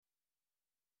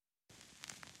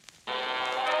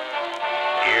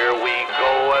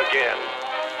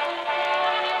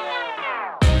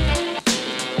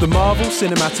the Marvel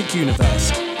Cinematic Universe.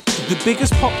 The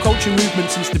biggest pop culture movement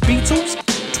since the Beatles,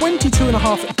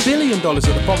 $22.5 billion at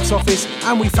the box office,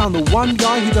 and we found the one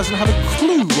guy who doesn't have a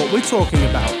clue what we're talking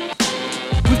about.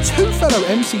 With two fellow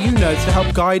MCU nerds to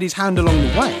help guide his hand along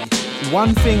the way,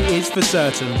 one thing is for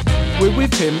certain, we're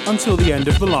with him until the end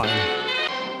of the line.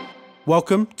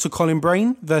 Welcome to Colin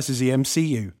Brain versus the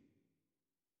MCU.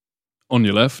 On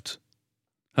your left,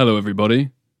 hello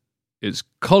everybody, it's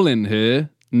Colin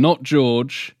here, not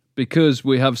George, because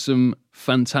we have some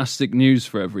fantastic news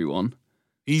for everyone.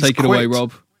 Take it away,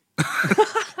 Rob.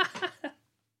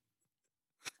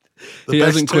 He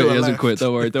hasn't quit.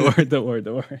 Don't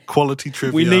worry. Quality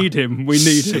trivia. We need him.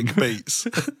 Sick beats.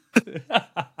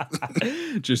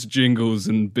 Just jingles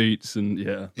and beats and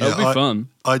that'll be fun.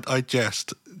 I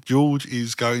jest. George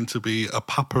is going to be a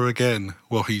pupper again.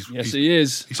 Well, he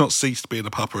is. He's not ceased being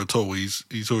a pupper at all.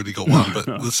 He's already got one, but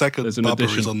the second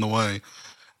pupper is on the way.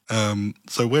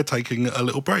 So we're taking a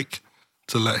little break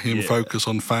to let him focus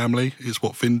on family. It's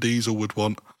what Vin Diesel would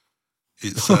want.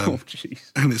 It's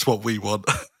and it's what we want.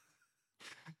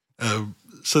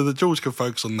 So that George can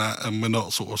focus on that, and we're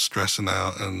not sort of stressing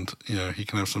out, and he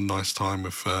can have some nice time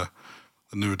with the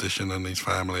new addition and his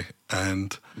family.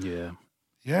 And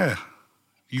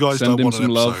you guys don't want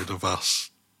an episode of us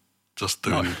just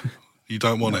doing. No. You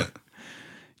don't want it.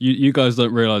 You guys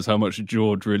don't realise how much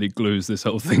George really glues this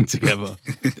whole thing together.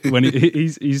 When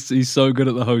he's so good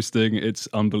at the hosting, it's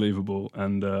unbelievable.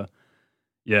 And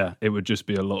it would just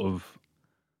be a lot of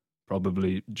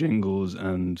probably jingles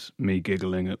and me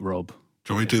giggling at Rob.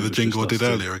 Do you want me to do the jingle I did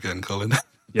earlier again, Colin?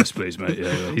 Yes, please, mate.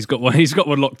 Yeah. He's got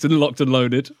one locked and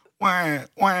loaded. Wah,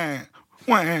 wah,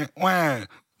 wah, wah.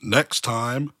 Next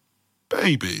time,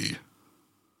 baby.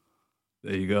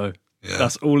 There you go. Yeah.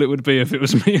 That's all it would be if it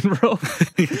was me and Rob.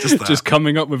 Just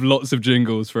coming up with lots of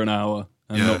jingles for an hour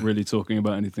and not really talking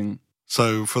about anything.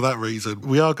 So for that reason,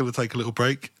 we are going to take a little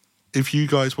break. If you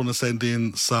guys want to send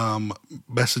in some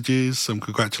messages, some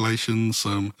congratulations,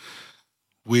 some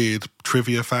weird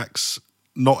trivia facts,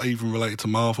 not even related to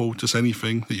Marvel, just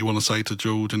anything that you want to say to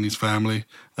George and his family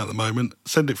at the moment,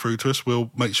 send it through to us. We'll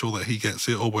make sure that he gets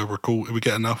it, or if we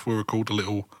get enough, we'll record a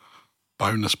little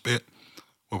bonus bit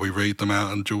where we read them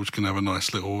out and George can have a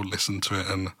nice little listen to it,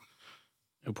 and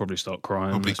he'll probably start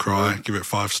crying. Probably cry, give it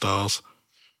 5 stars.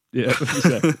 Yeah,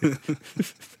 exactly.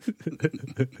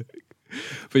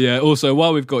 But also,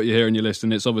 while we've got you here and you're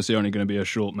listening, it's obviously only going to be a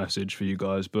short message for you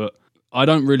guys, but I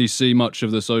don't really see much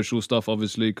of the social stuff,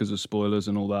 obviously, because of spoilers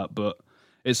and all that, but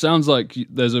it sounds like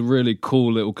there's a really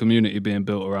cool little community being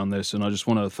built around this, and I just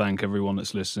want to thank everyone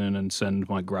that's listening and send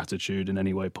my gratitude in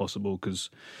any way possible, because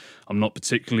I'm not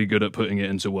particularly good at putting it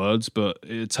into words, but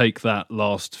take that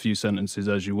last few sentences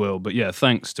as you will. But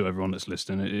thanks to everyone that's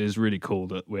listening. It is really cool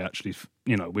that we actually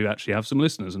have some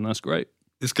listeners, and that's great.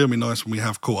 It's going to be nice when we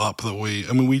have caught up that we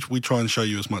try and show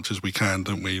you as much as we can,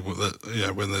 don't we?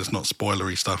 That, when there's not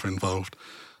spoilery stuff involved.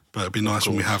 But it'd be nice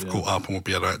when we have caught up and we'll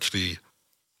be able to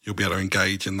you'll be able to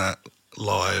engage in that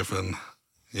live and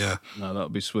No, that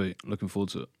would be sweet. Looking forward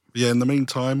to it. Yeah, in the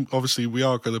meantime, obviously we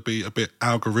are going to be a bit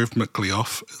algorithmically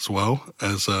off as well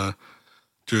as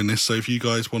during this. So if you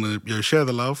guys want to share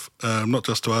the love, not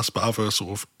just to us, but other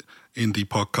sort of indie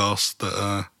podcasts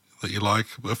that you like,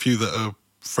 a few that are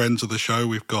friends of the show.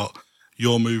 We've got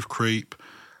Your Move Creep,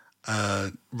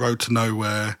 Road to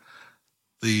Nowhere,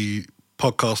 the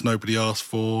podcast Nobody Asked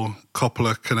For,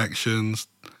 Coppola Connections.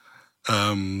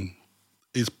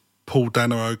 Is Paul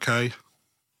Danner okay?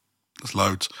 There's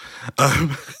loads.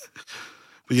 But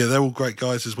they're all great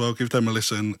guys as well. Give them a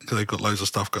listen because they've got loads of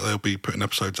stuff. They'll be putting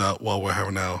episodes out while we're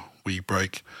having our wee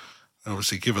break. And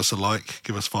obviously, give us a like,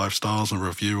 give us 5 stars, and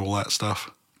review, all that stuff.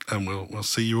 And we'll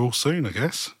see you all soon, I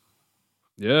guess.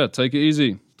 Yeah, take it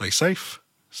easy. Stay safe,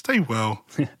 stay well,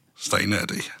 stay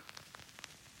nerdy.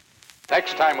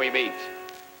 Next time we meet,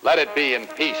 let it be in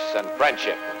peace and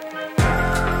friendship.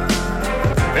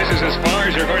 This is as far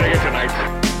as you're going to get tonight.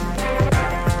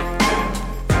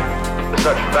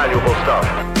 Such valuable stuff.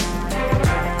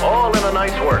 All in a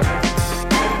night's work.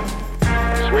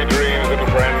 Sweet dreams, little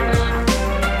friends.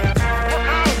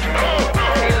 Look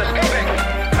out! He's escaping!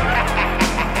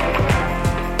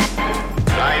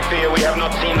 I fear we have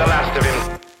not seen the last of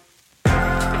him.